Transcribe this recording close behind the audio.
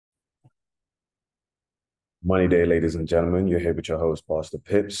Money Day, ladies and gentlemen. You're here with your host, Pastor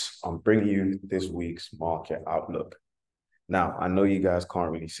Pips. I'm bringing you this week's market outlook. Now, I know you guys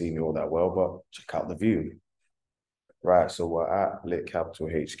can't really see me all that well, but check out the view. Right, so we're at Lit Capital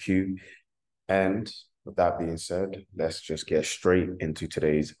HQ. And with that being said, let's just get straight into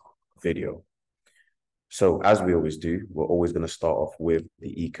today's video. So, as we always do, we're always going to start off with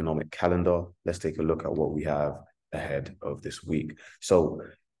the economic calendar. Let's take a look at what we have ahead of this week. So,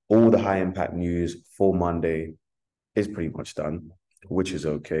 all the high impact news for Monday is pretty much done, which is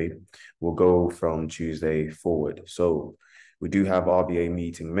okay. We'll go from Tuesday forward. So we do have RBA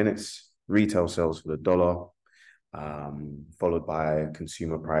meeting minutes, retail sales for the dollar, followed by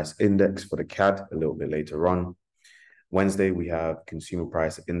consumer price index for the CAD a little bit later on. Wednesday, we have consumer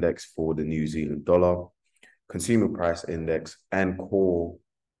price index for the New Zealand dollar, consumer price index, and core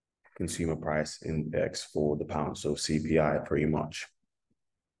consumer price index for the pound. So CPI pretty much.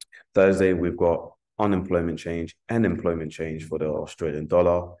 Thursday, we've got unemployment change and employment change for the Australian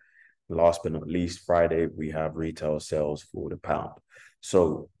dollar. Last but not least, Friday, we have retail sales for the pound.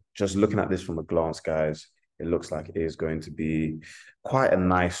 So just looking at this from a glance, guys, it looks like it is going to be quite a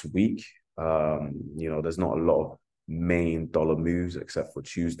nice week. There's not a lot of main dollar moves except for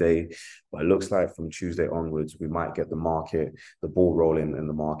Tuesday, but it looks like from Tuesday onwards, we might get the ball rolling in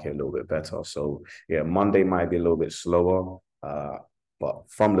the market a little bit better. So yeah, Monday might be a little bit slower.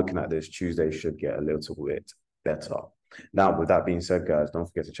 But from looking at this, Tuesday should get a little bit better. Now, with that being said, guys, don't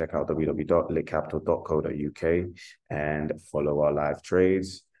forget to check out www.litcapital.co.uk and follow our live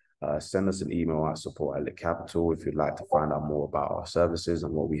trades. Send us an email at support@litcapital if you'd like to find out more about our services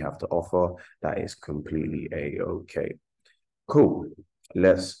and what we have to offer. That is completely a-okay. Cool.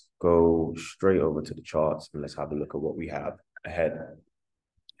 Let's go straight over to the charts and let's have a look at what we have ahead.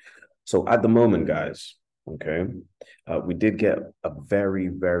 So at the moment, guys, okay, we did get a very,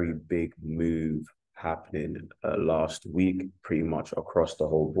 very big move happening last week, pretty much across the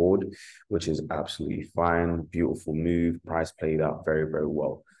whole board, which is absolutely fine. Beautiful move. Price played out very, very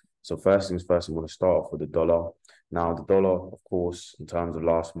well. So first things first, I'm going to start off with the dollar. Now, the dollar, of course, in terms of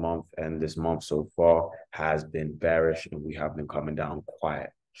last month and this month so far, has been bearish, and we have been coming down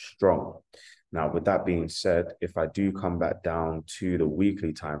quite strong. Now, with that being said, if I do come back down to the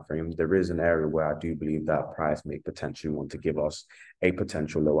weekly time frame, there is an area where I do believe that price may potentially want to give us a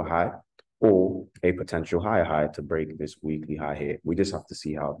potential lower high or a potential higher high to break this weekly high here. We just have to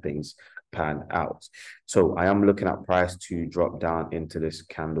see how things pan out. So I am looking at price to drop down into this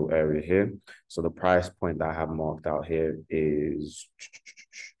candle area here. So the price point that I have marked out here is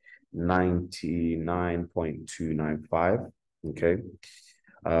 99.295. Okay.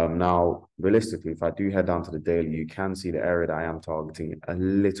 Now, realistically, if I do head down to the daily, you can see the area that I am targeting a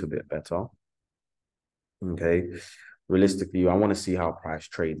little bit better. Okay. Realistically, I want to see how price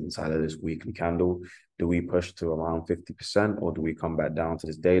trades inside of this weekly candle. Do we push to around 50% or do we come back down to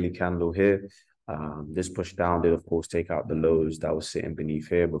this daily candle here? This push down did, of course, take out the lows that was sitting beneath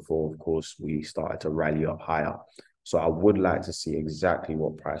here before, of course, we started to rally up higher. So I would like to see exactly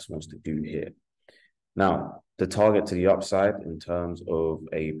what price wants to do here. Now, the target to the upside in terms of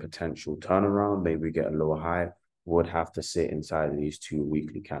a potential turnaround, maybe we get a lower high, would have to sit inside of these two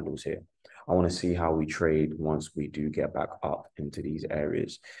weekly candles here. I want to see how we trade once we do get back up into these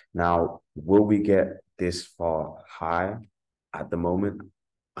areas. Now, will we get this far high at the moment?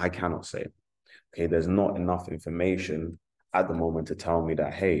 I cannot say. Okay, there's not enough information at the moment to tell me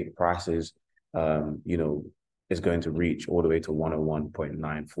that, hey, prices, is going to reach all the way to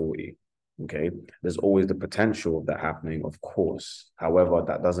 101.940. Okay, there's always the potential of that happening, of course. However,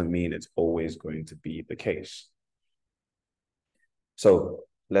 that doesn't mean it's always going to be the case. So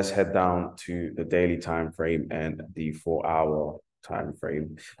let's head down to the daily time frame and the 4-hour time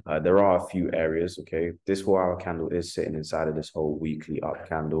frame. There are a few areas. Okay, this 4-hour candle is sitting inside of this whole weekly up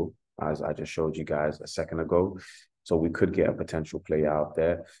candle, as I just showed you guys a second ago. So we could get a potential play out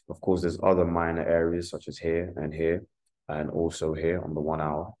there. Of course, there's other minor areas such as here, and also here on the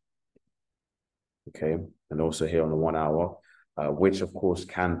 1-hour. Okay, and also here on the 1-hour, which of course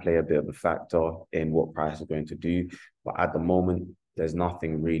can play a bit of a factor in what price is going to do. But at the moment, there's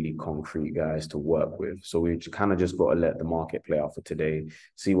nothing really concrete, guys, to work with. So we kind of just got to let the market play out for today,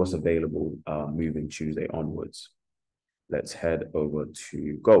 see what's available moving Tuesday onwards. Let's head over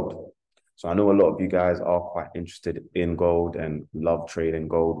to gold. So I know a lot of you guys are quite interested in gold and love trading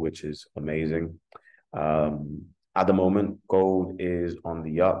gold, which is amazing. At the moment, gold is on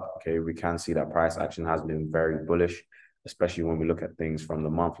the up. Okay, we can see that price action has been very bullish, especially when we look at things from the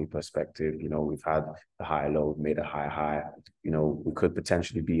monthly perspective. We've had the higher low, made a higher high. We could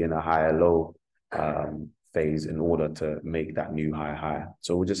potentially be in a higher low phase in order to make that new higher high.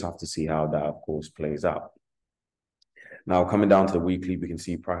 So we'll just have to see how that, of course, plays out. Now, coming down to the weekly, we can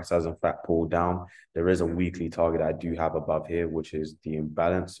see price has in fact pulled down. There is a weekly target I do have above here, which is the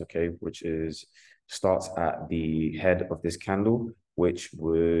imbalance, okay, which is starts at the head of this candle, which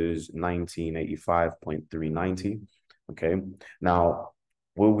was 1985.390. Okay. Now,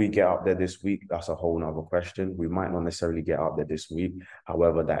 will we get up there this week? That's a whole nother question. We might not necessarily get up there this week.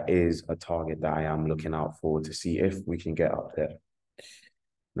 However, that is a target that I am looking out for to see if we can get up there.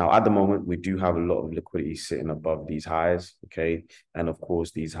 Now, at the moment, we do have a lot of liquidity sitting above these highs, okay? And of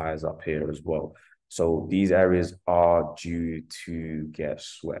course, these highs up here as well. So these areas are due to get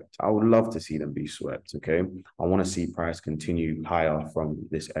swept. I would love to see them be swept, okay? I want to see price continue higher from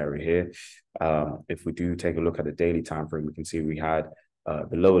this area here. If we do take a look at the daily time frame, we can see we had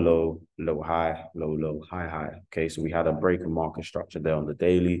the low, high, low, high. Okay, so we had a break of market structure there on the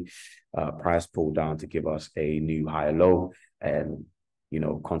daily. Price pulled down to give us a new higher low, and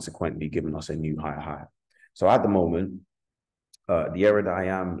consequently giving us a new higher high. So at the moment, the area that I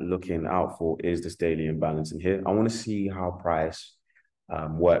am looking out for is this daily imbalance in here. I want to see how price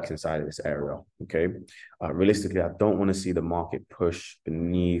works inside of this area. Okay, realistically, I don't want to see the market push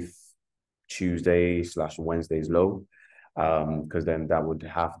beneath Tuesday/Wednesday's low, because then that would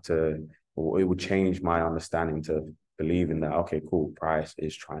have to, or it would change my understanding to believing that, okay, cool, price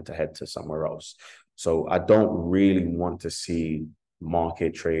is trying to head to somewhere else. So I don't really want to see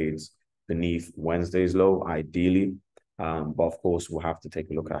market trades beneath Wednesday's low, ideally. But of course, we'll have to take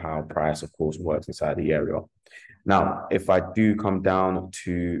a look at how price, of course, works inside the area. Now, if I do come down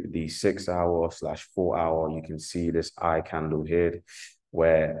to the 6 hour/4 hour, you can see this eye candle here,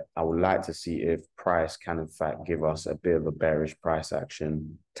 where I would like to see if price can, in fact, give us a bit of a bearish price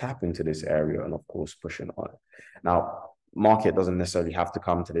action, tap into this area, and of course, pushing on. Now, market doesn't necessarily have to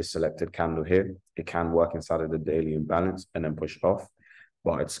come to this selected candle here. It can work inside of the daily imbalance and then push off.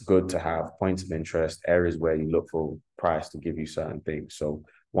 But it's good to have points of interest, areas where you look for price to give you certain things. So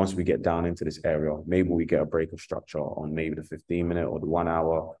once we get down into this area, maybe we get a break of structure on maybe the 15-minute or the 1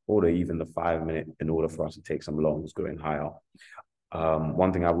 hour or even the 5-minute in order for us to take some longs going higher.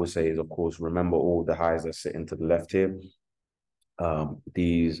 One thing I would say is, of course, remember all the highs that sit into the left here.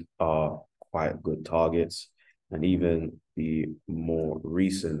 These are quite good targets. And even the more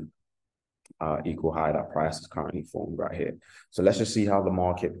recent equal high that price is currently formed right here. So let's just see how the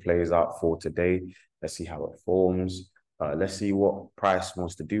market plays out for today. Let's see how it forms. Let's see what price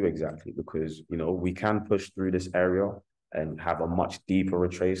wants to do exactly, because, we can push through this area and have a much deeper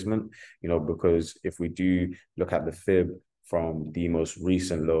retracement, because if we do look at the fib from the most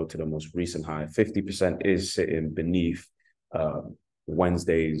recent low to the most recent high, 50% is sitting beneath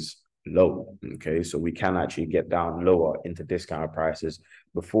Wednesday's low. Okay, so we can actually get down lower into discount prices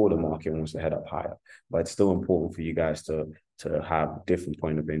before the market wants to head up higher. But it's still important for you guys to have different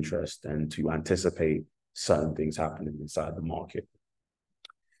point of interest and to anticipate certain things happening inside the market.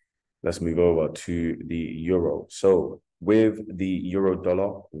 Let's move over to the euro. So with the euro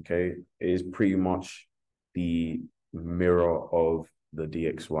dollar, okay, it is pretty much the mirror of the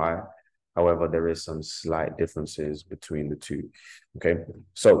DXY. However, there is some slight differences between the two. Okay,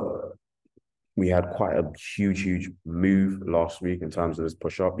 so we had quite a huge move last week in terms of this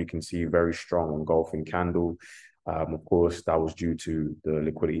push up. You can see very strong engulfing candle. Of course, that was due to the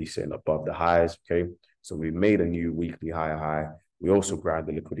liquidity sitting above the highs. Okay, so we made a new weekly higher high. We also grabbed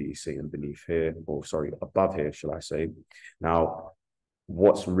the liquidity sitting beneath here, or sorry, above here, shall I say. Now,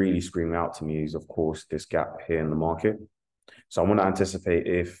 what's really screaming out to me is, of course, this gap here in the market. So I want to anticipate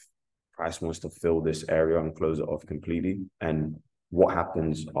if price wants to fill this area and close it off completely, and what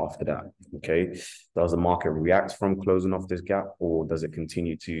happens after that. Okay, does the market react from closing off this gap, or does it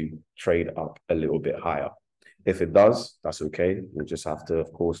continue to trade up a little bit higher? If it does, that's okay. We'll just have to,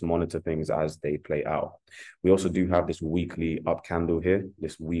 of course, monitor things as they play out. We also do have this weekly up candle here,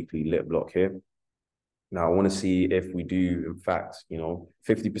 this weekly lit block here. Now, I want to see if we do, in fact,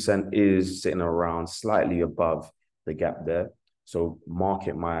 50% is sitting around slightly above the gap there. So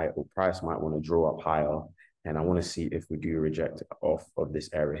market might, or price might want to draw up higher. And I want to see if we do reject off of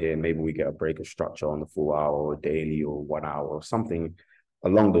this area here. Maybe we get a break of structure on the 4 hour or daily or 1 hour or something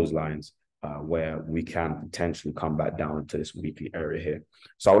along those lines, where we can potentially come back down to this weekly area here.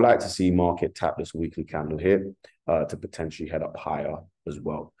 So I would like to see market tap this weekly candle here to potentially head up higher as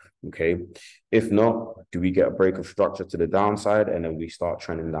well. Okay, if not, do we get a break of structure to the downside and then we start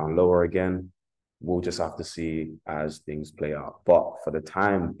trending down lower again? We'll just have to see as things play out. But for the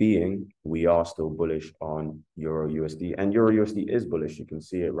time being, we are still bullish on Euro USD, and Euro USD is bullish. You can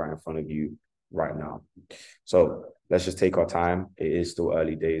see it right in front of you right now. So let's just take our time. It is still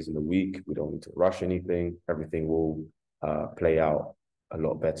early days in the week. We don't need to rush anything. Everything will play out a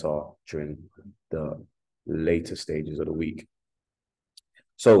lot better during the later stages of the week.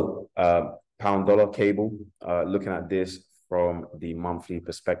 So pound dollar cable, looking at this from the monthly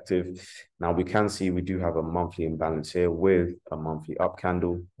perspective. Now we can see we do have a monthly imbalance here with a monthly up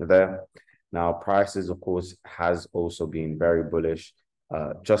candle there. Now prices, of course, has also been very bullish,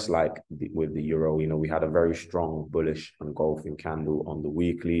 just like with the euro. You know, we had a very strong bullish engulfing candle on the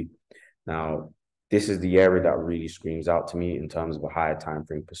weekly. Now, this is the area that really screams out to me in terms of a higher time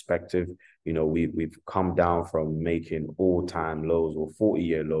frame perspective. You know, we've come down from making all-time lows or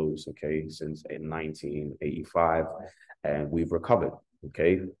 40-year lows, okay, since in 1985, and we've recovered,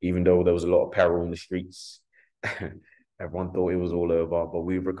 okay, even though there was a lot of peril in the streets. Everyone thought it was all over, but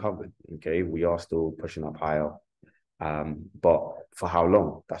we've recovered, okay. We are still pushing up higher, but for how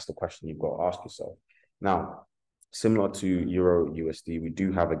long? That's the question you've got to ask yourself. Now, similar to Euro USD, we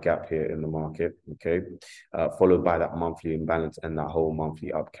do have a gap here in the market, okay, followed by that monthly imbalance and that whole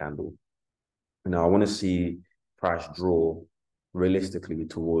monthly up candle. Now, I want to see price draw realistically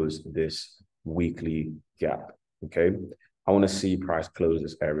towards this weekly gap, okay? I want to see price close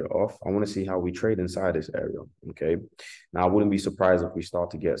this area off. I want to see how we trade inside this area, okay? Now, I wouldn't be surprised if we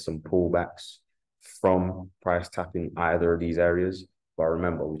start to get some pullbacks from price tapping either of these areas. But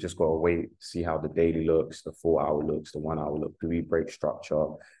remember, we just got to wait, see how the daily looks, the 4-hour looks, the 1-hour look. Do we break structure?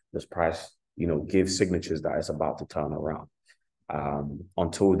 Does price, you know, give signatures that it's about to turn around?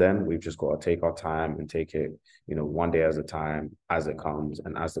 Until then, we've just got to take our time and take it, you know, one day at a time as it comes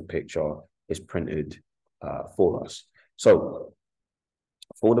and as the picture is printed for us. So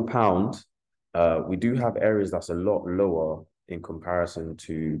for the pound, we do have areas that's a lot lower in comparison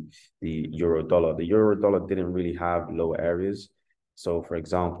to the euro dollar. The euro dollar didn't really have lower areas. So for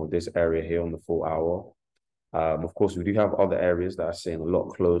example, this area here on the 4-hour, of course, we do have other areas that are sitting a lot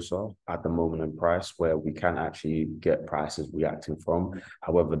closer at the moment in price where we can actually get prices reacting from.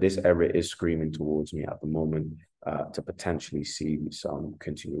 However, this area is screaming towards me at the moment to potentially see some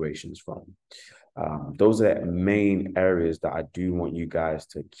continuations from. Those are the main areas that I do want you guys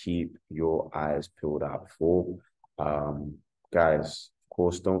to keep your eyes peeled out for. Guys, of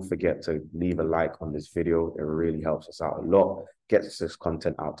course, don't forget to leave a like on this video. It really helps us out a lot, gets this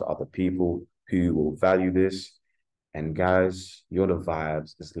content out to other people who will value this. And guys, you're the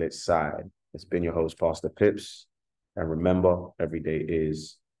vibes. It's lit side. It's been your host, Pastor Pips. And remember, every day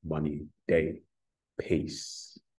is money day. Peace.